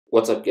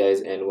What's up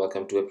guys, and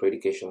welcome to Web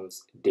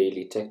Education's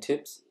daily tech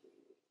tips.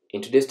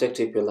 In today's tech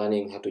tip, you're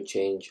learning how to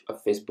change a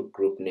Facebook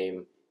group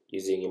name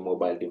using your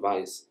mobile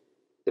device,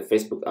 the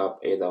Facebook app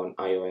either on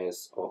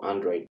iOS or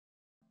Android.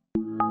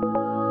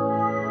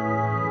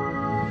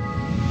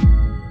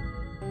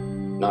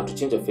 Now to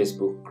change a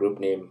Facebook group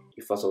name,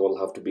 you first of all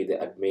have to be the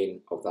admin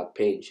of that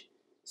page.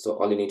 So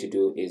all you need to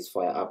do is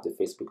fire up the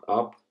Facebook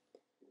app,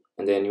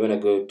 and then you want to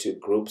go to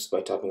groups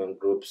by tapping on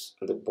groups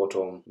on the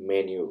bottom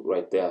menu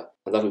right there,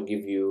 and that will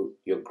give you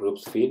your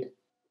groups feed.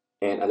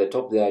 And at the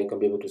top there, you can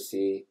be able to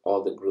see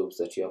all the groups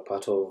that you are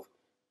part of,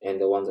 and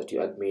the ones that you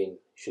admin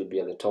should be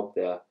at the top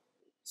there.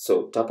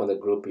 So tap on the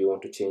group you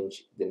want to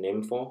change the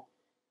name for,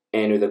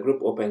 and with the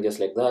group open just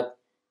like that,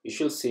 you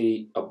should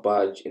see a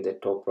badge in the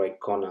top right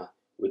corner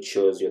which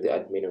shows you're the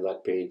admin of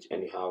that page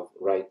and you have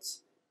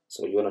rights.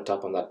 So you want to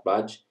tap on that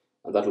badge,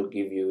 and that will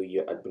give you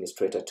your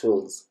administrator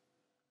tools.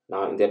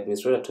 Now in the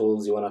administrator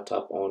tools, you want to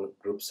tap on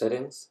group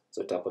settings,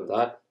 so tap on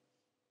that,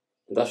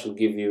 and that should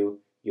give you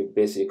your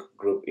basic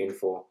group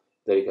info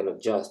that you can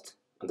adjust.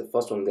 And the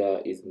first one there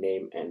is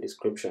name and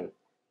description,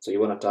 so you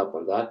want to tap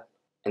on that,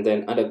 and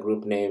then under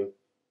group name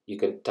you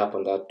can tap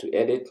on that to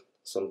edit.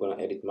 So I'm going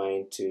to edit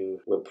mine to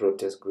Web Pro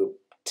Test Group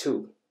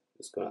 2.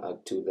 Just going to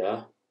add 2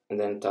 there,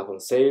 and then tap on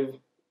save,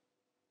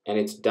 and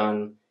it's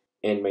done,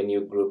 and my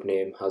new group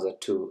name has a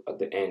 2 at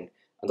the end.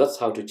 And that's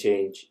how to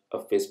change a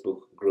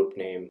Facebook group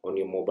name on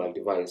your mobile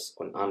device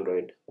on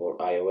Android or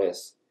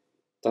iOS.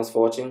 Thanks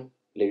for watching.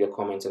 Leave your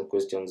comments and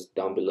questions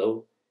down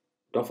below.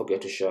 Don't forget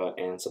to share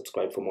and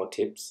subscribe for more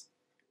tips.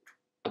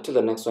 Until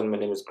the next one, my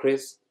name is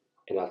Chris,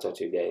 and I'll talk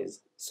to you guys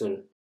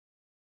soon.